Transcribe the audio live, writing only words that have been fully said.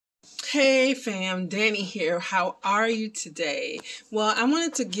Hey fam, Danny here. How are you today? Well, I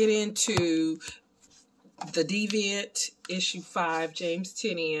wanted to get into the Deviant issue 5, James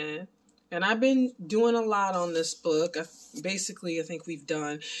Tinian. And I've been doing a lot on this book. Basically, I think we've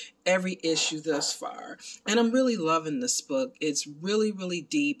done every issue thus far. And I'm really loving this book. It's really, really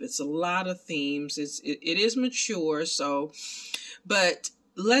deep. It's a lot of themes. It is mature, but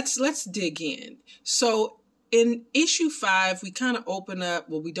let's dig in. So in issue 5, we kind of open up,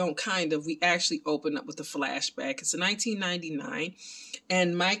 well, we don't kind of, we actually open up with a flashback. It's 1999,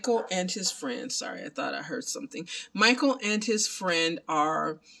 and Michael and his friend, sorry, I thought I heard something. Michael and his friend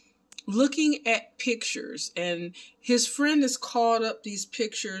are looking at pictures, and his friend has called up these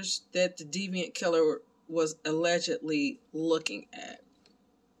pictures that the Deviant killer was allegedly looking at.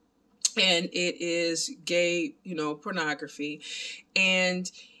 And it is gay, pornography. And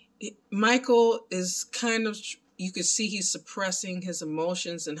Michael is kind of, you could see he's suppressing his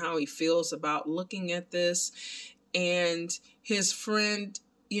emotions and how he feels about looking at this. And his friend,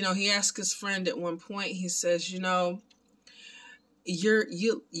 he asked his friend at one point, he says, you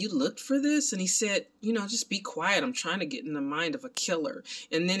looked for this? And he said, just be quiet. I'm trying to get in the mind of a killer.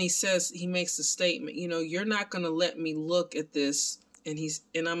 And then he makes the statement, you're not going to let me look at this. And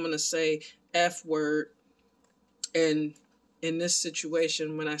I'm going to say F word. And in this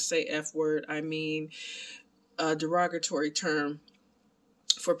situation, when I say F word, I mean a derogatory term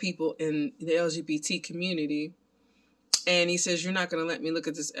for people in the LGBT community. And he says, you're not going to let me look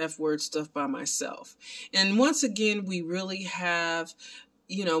at this F word stuff by myself. And once again, we really have,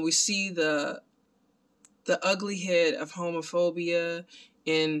 we see the ugly head of homophobia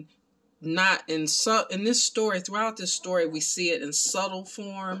in this story. Throughout this story, we see it in subtle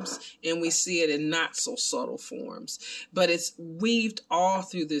forms and we see it in not so subtle forms, but it's weaved all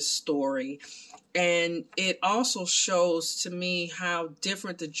through this story. And it also shows to me how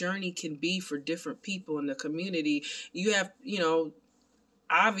different the journey can be for different people in the community. You have,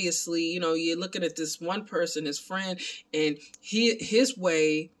 obviously, you're looking at this one person, his friend, and his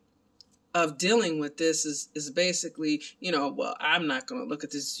way of dealing with this is basically, well, I'm not going to look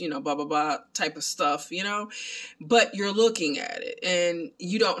at this, blah, blah, blah type of stuff, but you're looking at it and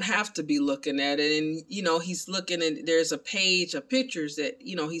you don't have to be looking at it. And, he's looking and there's a page of pictures that,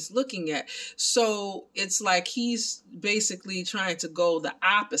 he's looking at. So it's like he's basically trying to go the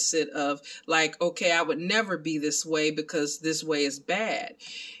opposite of like, okay, I would never be this way because this way is bad.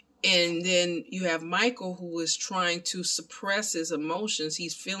 And then you have Michael, who is trying to suppress his emotions.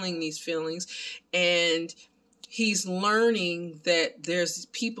 He's feeling these feelings, and he's learning that there's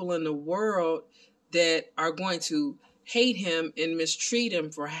people in the world that are going to hate him and mistreat him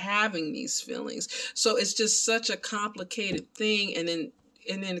for having these feelings. So it's just such a complicated thing. And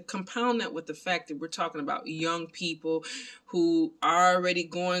then compound that with the fact that we're talking about young people who are already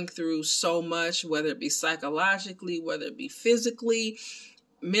going through so much, whether it be psychologically, whether it be physically,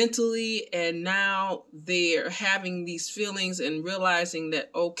 mentally, and now they're having these feelings and realizing that,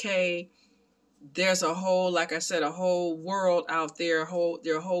 okay, there's a whole, like I said, a whole world out there,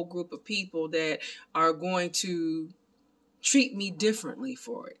 there are a whole group of people that are going to treat me differently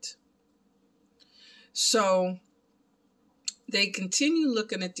for it. So they continue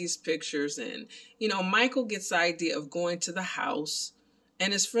looking at these pictures, and, Michael gets the idea of going to the house.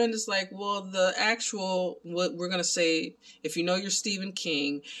 And his friend is like, well, what we're going to say, if you're Stephen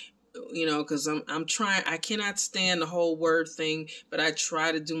King, because I cannot stand the whole word thing, but I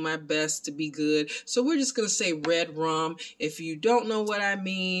try to do my best to be good. So we're just going to say red rum. If you don't know what I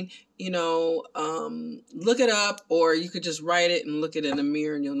mean, look it up, or you could just write it and look it in the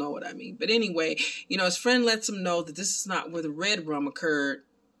mirror and you'll know what I mean. But anyway, his friend lets him know that this is not where the red rum occurred,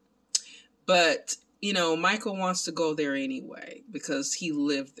 but Michael wants to go there anyway because he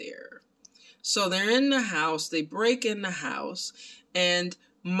lived there. So they're in the house, they break in the house, and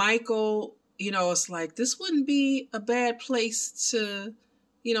Michael, it's like, this wouldn't be a bad place to,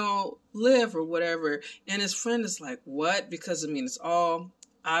 live or whatever. And his friend is like, what? Because, it's all,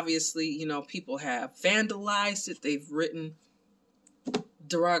 obviously, people have vandalized it. They've written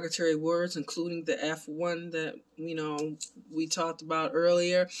derogatory words, including the F one that, we talked about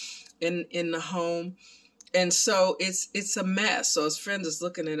earlier in the home. And so it's a mess. So his friend is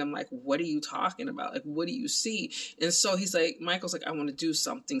looking at him like, what are you talking about? Like, what do you see? And so Michael's like, I want to do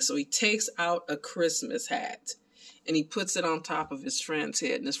something. So he takes out a Christmas hat and he puts it on top of his friend's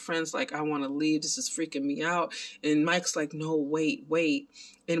head. And his friend's like, I want to leave. This is freaking me out. And Mike's like, no, wait.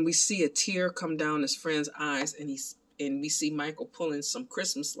 And we see a tear come down his friend's eyes, and we see Michael pulling some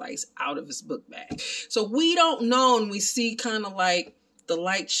Christmas lights out of his book bag. So we don't know, and we see kind of like the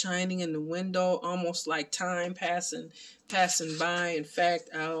light shining in the window, almost like time passing by. In fact,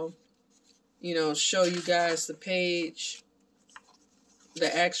 I'll show you guys the page,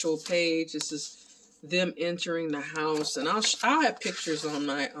 the actual page. This is them entering the house, and I'll have pictures on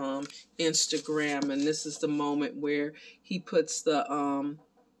my Instagram. And this is the moment where he puts the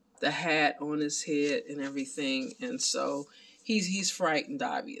hat on his head and everything, and so he's frightened,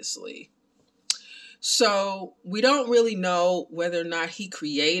 obviously. So we don't really know whether or not he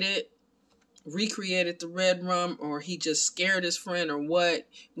recreated the red rum, or he just scared his friend, or what.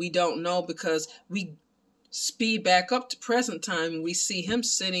 We don't know, because we speed back up to present time and we see him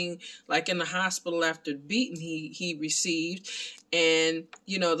sitting like in the hospital after the beating he received, and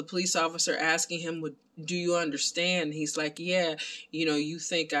the police officer asking him, "Well, do you understand?" And he's like, "Yeah, you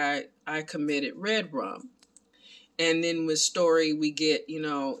think I committed red rum." And then with story we get,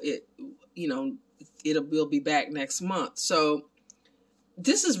 we'll be back next month. So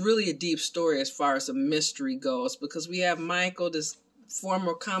this is really a deep story as far as a mystery goes, because we have Michael, this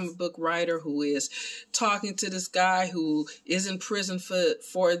former comic book writer, who is talking to this guy who is in prison for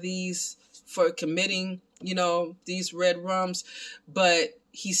committing, these red rums, but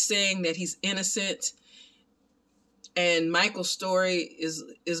he's saying that he's innocent. And Michael's story is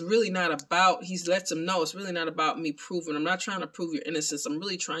really not about, he lets him know, it's really not about me proving, I'm not trying to prove your innocence, I'm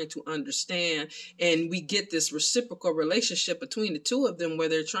really trying to understand. And we get this reciprocal relationship between the two of them where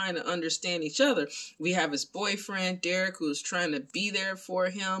they're trying to understand each other. We have his boyfriend, Derek, who's trying to be there for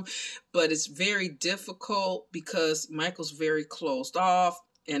him, but it's very difficult because Michael's very closed off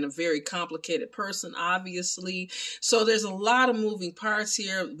and a very complicated person, obviously. So there's a lot of moving parts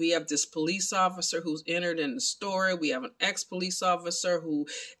here. We have this police officer who's entered in the story. We have an ex-police officer who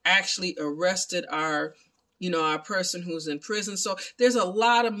actually arrested our person who's in prison. So there's a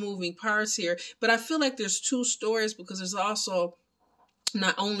lot of moving parts here. But I feel like there's two stories, because there's also,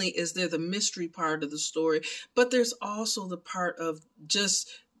 not only is there the mystery part of the story, but there's also the part of just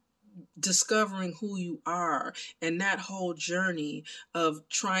discovering who you are, and that whole journey of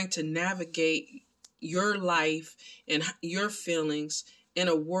trying to navigate your life and your feelings in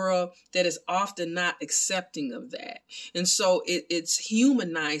a world that is often not accepting of that. And so it's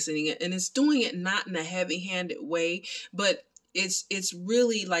humanizing it, and it's doing it not in a heavy-handed way, but it's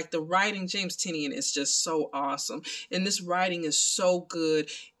really like the writing. James Tynion is just so awesome, and this writing is so good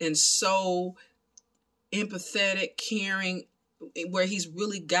and so empathetic, caring, where he's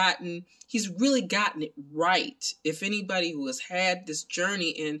really gotten it right. If anybody who has had this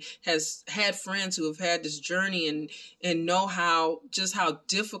journey and has had friends who have had this journey and know how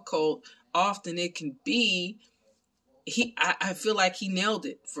difficult often it can be, I feel like he nailed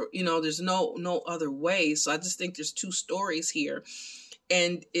it. For there's no other way. So I just think there's two stories here,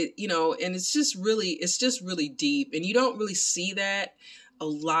 and and it's just really deep, and you don't really see that a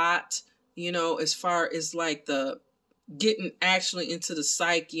lot, as far as like the getting actually into the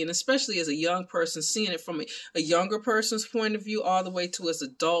psyche, and especially as a young person, seeing it from a younger person's point of view all the way to his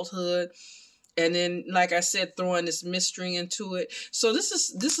adulthood. And then, like I said, throwing this mystery into it. So this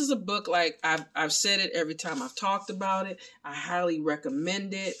is a book, like I've said it every time I've talked about it. I highly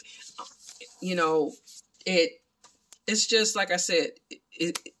recommend it. It's just, like I said,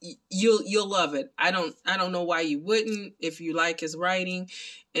 you'll love it. I don't know why you wouldn't if you like his writing.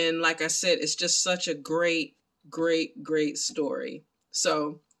 And like I said, it's just such a great story.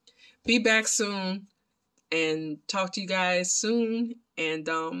 So be back soon and talk to you guys soon. And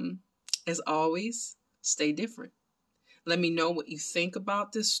as always, stay different. Let me know what you think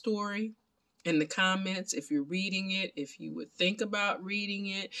about this story in the comments. If you're reading it, if you would think about reading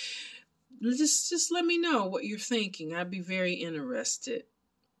it, just let me know what you're thinking. I'd be very interested.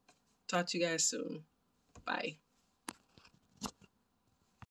 Talk to you guys soon. Bye.